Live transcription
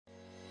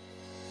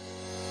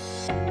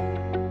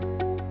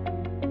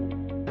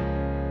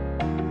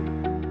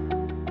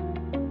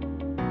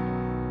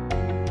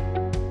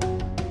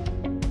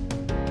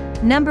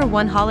Number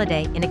 1.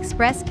 Holiday Inn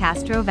Express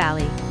Castro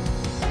Valley.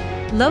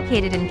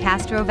 Located in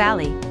Castro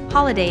Valley,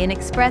 Holiday Inn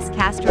Express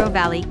Castro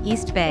Valley,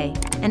 East Bay,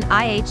 an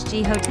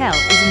IHG hotel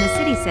is in the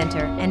city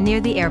center and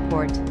near the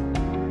airport.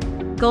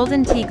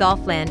 Golden Tee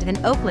Golfland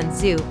and Oakland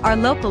Zoo are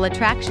local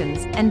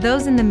attractions, and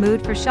those in the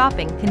mood for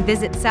shopping can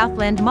visit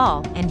Southland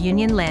Mall and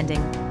Union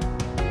Landing.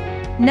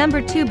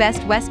 Number 2.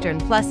 Best Western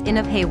Plus Inn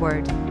of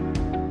Hayward.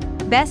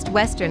 Best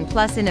Western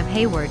Plus Inn of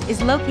Hayward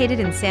is located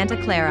in Santa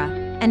Clara,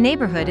 a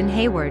neighborhood in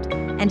Hayward,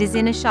 and is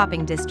in a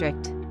shopping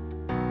district.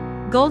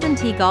 Golden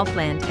Tee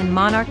Golfland and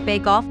Monarch Bay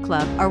Golf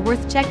Club are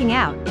worth checking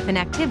out if an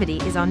activity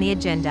is on the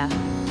agenda.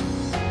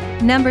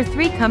 Number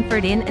 3.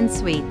 Comfort Inn and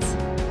Suites.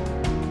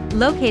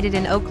 Located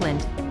in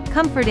Oakland,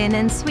 Comfort Inn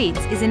and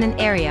Suites is in an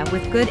area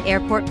with good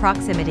airport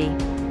proximity.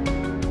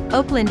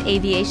 Oakland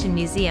Aviation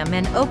Museum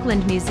and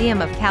Oakland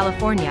Museum of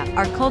California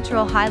are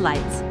cultural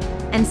highlights,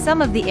 and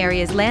some of the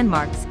area's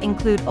landmarks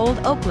include Old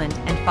Oakland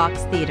and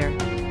Fox Theater.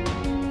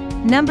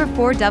 Number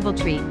 4.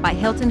 Doubletree by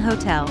Hilton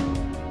Hotel.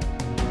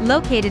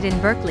 Located in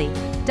Berkeley,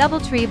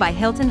 Doubletree by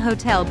Hilton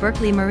Hotel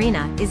Berkeley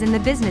Marina is in the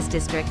business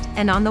district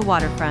and on the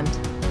waterfront.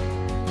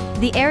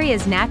 The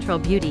area's natural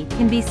beauty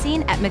can be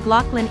seen at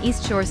McLaughlin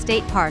East Shore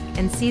State Park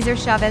and Cesar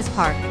Chavez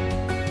Park.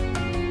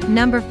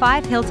 Number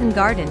 5. Hilton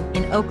Garden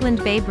in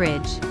Oakland Bay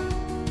Bridge.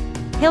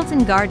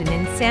 Hilton Garden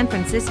in San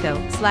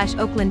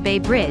Francisco/Oakland Bay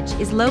Bridge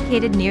is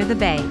located near the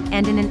bay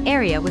and in an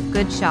area with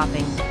good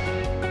shopping.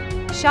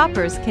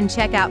 Shoppers can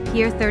check out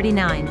Pier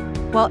 39,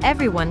 while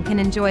everyone can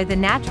enjoy the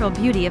natural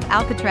beauty of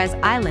Alcatraz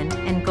Island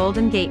and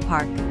Golden Gate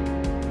Park.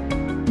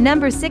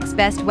 Number 6.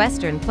 Best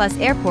Western Plus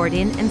Airport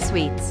Inn and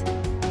Suites.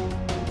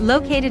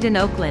 Located in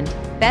Oakland,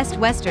 Best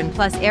Western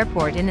Plus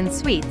Airport Inn and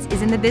Suites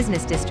is in the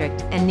business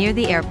district and near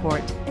the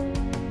airport.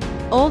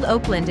 Old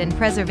Oakland and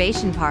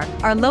Preservation Park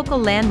are local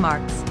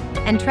landmarks,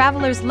 and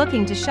travelers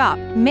looking to shop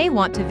may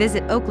want to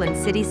visit Oakland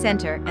City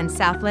Center and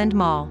Southland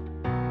Mall.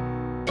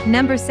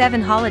 Number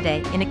 7.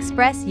 Holiday Inn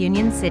Express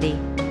Union City.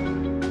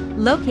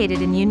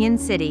 Located in Union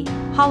City,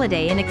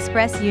 Holiday Inn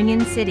Express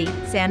Union City,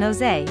 San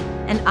Jose,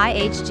 an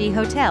IHG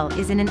hotel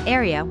is in an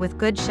area with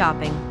good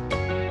shopping.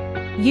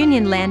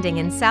 Union Landing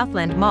and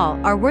Southland Mall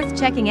are worth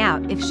checking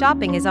out if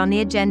shopping is on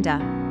the agenda,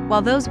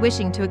 while those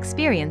wishing to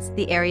experience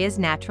the area's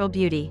natural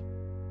beauty.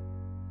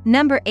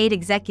 Number 8.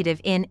 Executive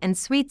Inn and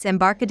Suites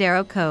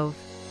Embarcadero Cove.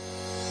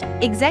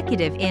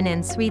 Executive Inn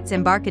and Suites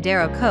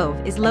Embarcadero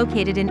Cove is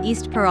located in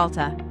East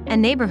Peralta, a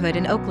neighborhood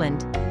in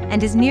Oakland,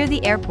 and is near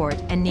the airport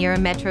and near a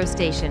metro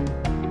station.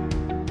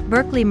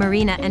 Berkeley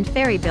Marina and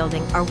Ferry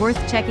Building are worth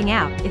checking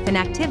out if an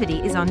activity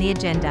is on the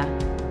agenda.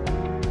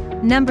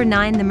 Number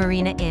 9. The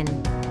Marina Inn.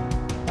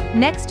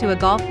 Next to a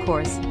golf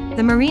course,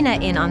 the Marina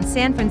Inn on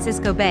San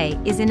Francisco Bay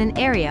is in an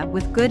area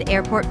with good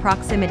airport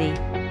proximity.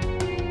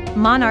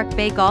 Monarch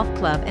Bay Golf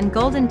Club and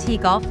Golden Tee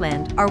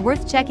Golfland are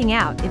worth checking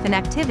out if an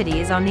activity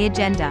is on the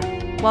agenda,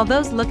 while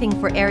those looking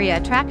for area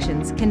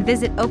attractions can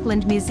visit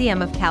Oakland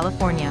Museum of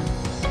California.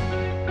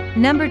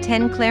 Number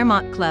 10.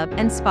 Claremont Club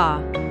and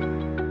Spa.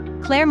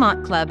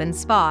 Claremont Club and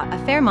Spa, a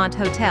Fairmont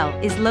hotel,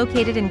 is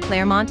located in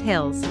Claremont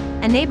Hills,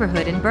 a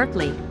neighborhood in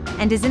Berkeley,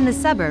 and is in the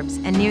suburbs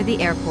and near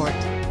the airport.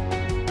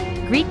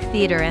 Greek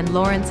Theater and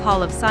Lawrence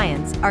Hall of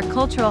Science are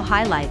cultural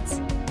highlights,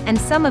 and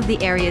some of the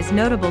area's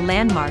notable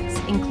landmarks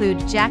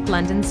include Jack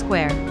London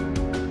Square.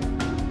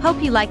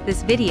 Hope you like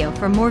this video.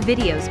 For more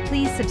videos,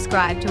 please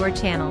subscribe to our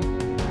channel.